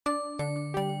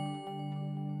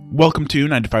Welcome to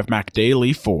 9to5Mac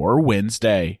Daily for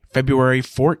Wednesday, February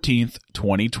 14th,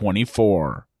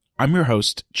 2024. I'm your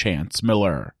host, Chance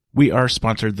Miller. We are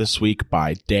sponsored this week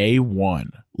by Day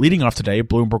One. Leading off today,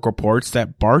 Bloomberg reports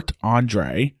that Bart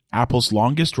Andre, Apple's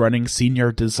longest-running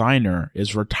senior designer,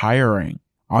 is retiring.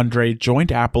 Andre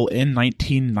joined Apple in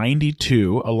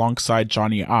 1992 alongside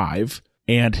Johnny Ive,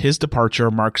 and his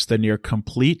departure marks the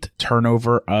near-complete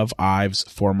turnover of Ive's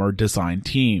former design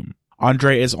team.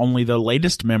 Andre is only the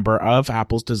latest member of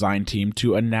Apple's design team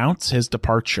to announce his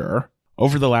departure.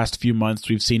 Over the last few months,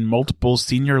 we've seen multiple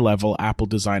senior-level Apple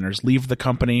designers leave the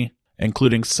company,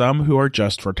 including some who are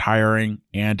just retiring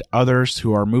and others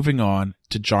who are moving on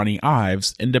to Johnny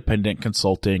Ive's independent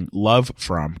consulting Love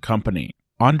From company.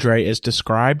 Andre is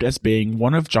described as being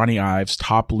one of Johnny Ive's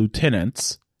top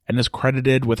lieutenants and is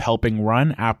credited with helping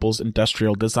run Apple's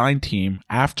industrial design team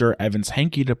after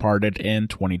Evans-Hankey departed in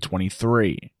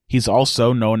 2023. He's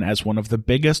also known as one of the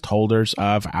biggest holders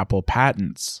of Apple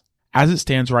patents. As it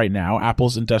stands right now,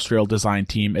 Apple's industrial design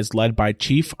team is led by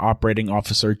Chief Operating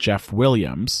Officer Jeff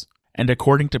Williams, and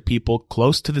according to people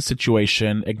close to the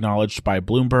situation acknowledged by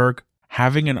Bloomberg,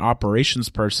 having an operations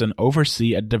person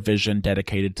oversee a division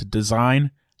dedicated to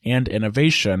design and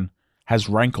innovation has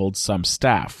rankled some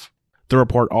staff. The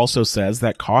report also says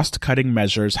that cost-cutting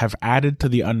measures have added to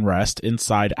the unrest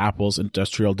inside Apple's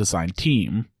industrial design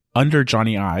team. Under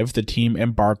Johnny Ive, the team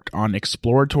embarked on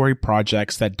exploratory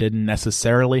projects that didn't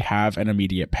necessarily have an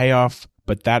immediate payoff,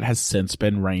 but that has since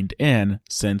been reined in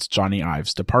since Johnny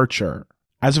Ive's departure.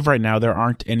 As of right now, there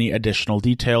aren't any additional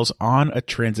details on a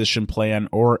transition plan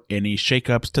or any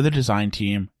shakeups to the design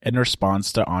team in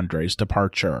response to Andre's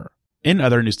departure. In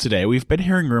other news today, we've been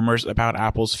hearing rumors about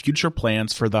Apple's future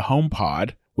plans for the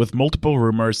HomePod, with multiple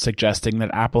rumors suggesting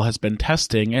that Apple has been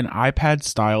testing an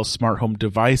iPad-style smart home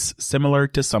device similar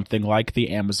to something like the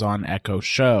Amazon Echo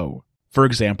Show. For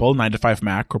example,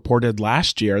 9to5Mac reported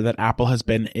last year that Apple has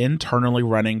been internally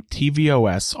running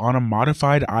tvOS on a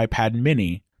modified iPad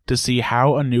mini to see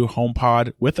how a new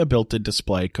HomePod with a built-in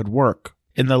display could work.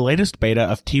 In the latest beta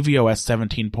of tvOS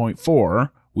 17.4,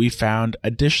 we found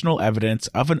additional evidence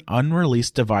of an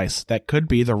unreleased device that could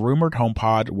be the rumored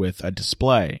HomePod with a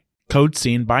display. Code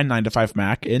seen by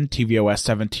 9to5Mac in tvOS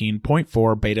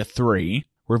 17.4 Beta 3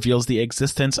 reveals the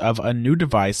existence of a new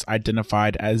device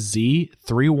identified as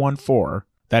Z314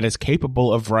 that is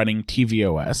capable of running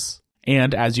tvOS.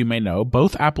 And as you may know,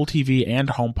 both Apple TV and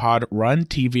HomePod run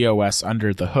tvOS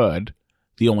under the hood.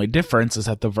 The only difference is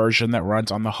that the version that runs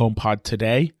on the HomePod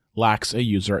today lacks a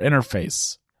user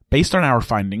interface. Based on our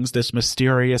findings, this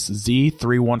mysterious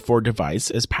Z314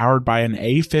 device is powered by an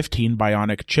A15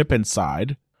 Bionic chip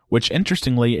inside, which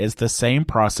interestingly is the same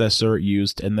processor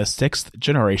used in the 6th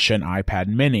generation iPad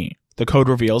mini. The code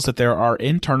reveals that there are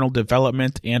internal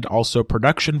development and also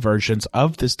production versions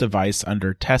of this device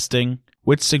under testing,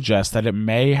 which suggests that it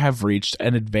may have reached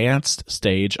an advanced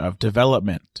stage of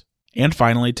development. And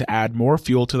finally, to add more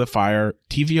fuel to the fire,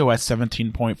 tvOS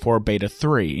 17.4 Beta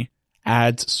 3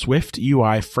 adds Swift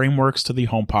UI frameworks to the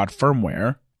HomePod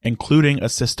firmware, including a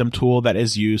system tool that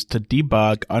is used to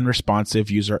debug unresponsive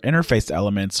user interface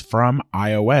elements from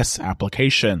iOS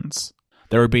applications.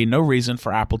 There would be no reason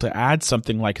for Apple to add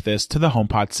something like this to the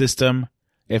HomePod system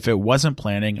if it wasn't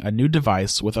planning a new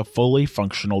device with a fully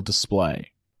functional display.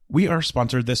 We are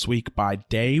sponsored this week by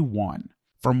Day One.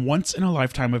 From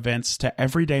once-in-a-lifetime events to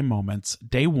everyday moments,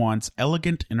 Day One's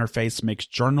elegant interface makes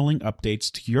journaling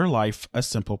updates to your life a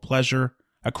simple pleasure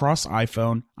across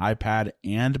iPhone, iPad,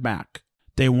 and Mac.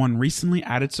 Day One recently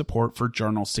added support for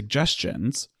journal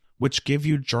suggestions, which give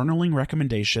you journaling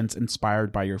recommendations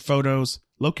inspired by your photos,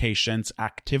 locations,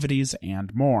 activities,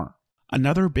 and more.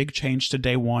 Another big change to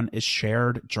Day One is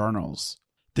shared journals.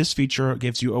 This feature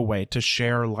gives you a way to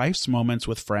share life's moments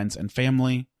with friends and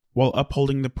family while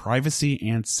upholding the privacy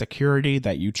and security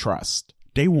that you trust.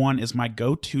 Day One is my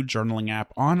go-to journaling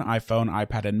app on iPhone,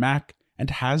 iPad, and Mac, and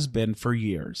has been for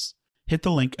years. Hit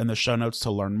the link in the show notes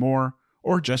to learn more,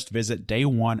 or just visit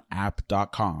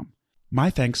dayoneapp.com. My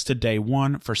thanks to Day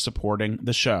One for supporting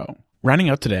the show. Rounding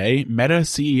out today, Meta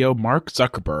CEO Mark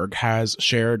Zuckerberg has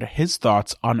shared his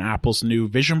thoughts on Apple's new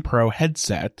Vision Pro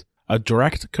headset, a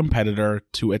direct competitor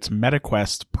to its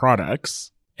MetaQuest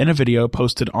products. In a video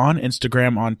posted on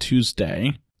Instagram on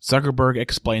Tuesday, Zuckerberg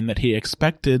explained that he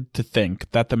expected to think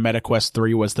that the MetaQuest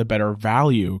 3 was the better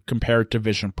value compared to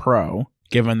Vision Pro,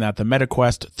 given that the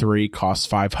MetaQuest 3 costs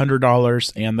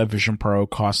 $500 and the Vision Pro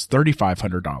costs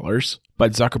 $3,500.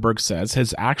 But Zuckerberg says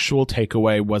his actual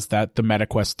takeaway was that the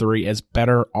MetaQuest 3 is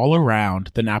better all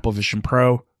around than Apple Vision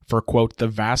Pro for, quote, the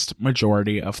vast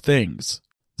majority of things.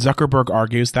 Zuckerberg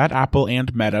argues that Apple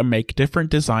and Meta make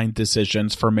different design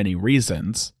decisions for many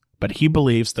reasons, but he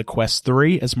believes the Quest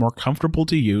 3 is more comfortable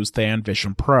to use than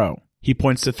Vision Pro. He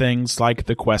points to things like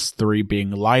the Quest 3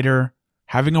 being lighter,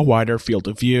 having a wider field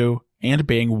of view, and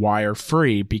being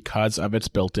wire-free because of its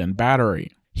built-in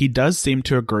battery. He does seem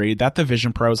to agree that the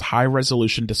Vision Pro's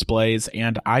high-resolution displays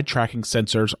and eye-tracking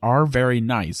sensors are very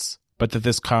nice, but that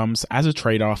this comes as a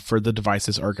trade-off for the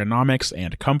device's ergonomics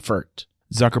and comfort.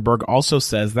 Zuckerberg also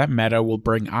says that Meta will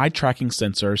bring eye-tracking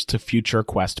sensors to future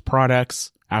Quest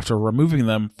products after removing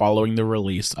them following the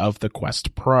release of the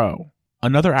Quest Pro.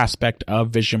 Another aspect of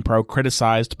Vision Pro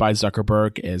criticized by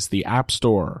Zuckerberg is the App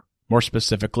Store. More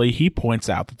specifically, he points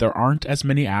out that there aren't as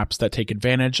many apps that take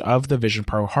advantage of the Vision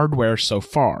Pro hardware so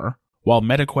far, while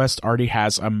MetaQuest already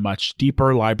has a much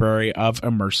deeper library of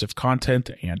immersive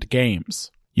content and games.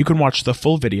 You can watch the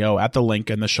full video at the link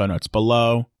in the show notes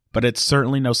below, but it's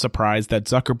certainly no surprise that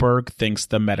Zuckerberg thinks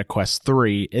the MetaQuest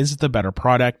 3 is the better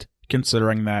product,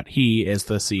 considering that he is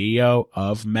the CEO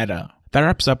of Meta. That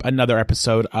wraps up another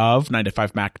episode of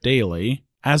 9to5Mac Daily.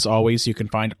 As always, you can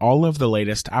find all of the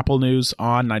latest Apple news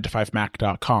on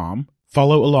 9to5mac.com.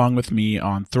 Follow along with me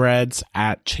on Threads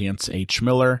at Chance H.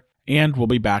 Miller, and we'll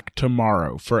be back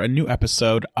tomorrow for a new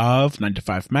episode of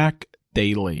 9to5Mac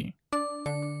Daily.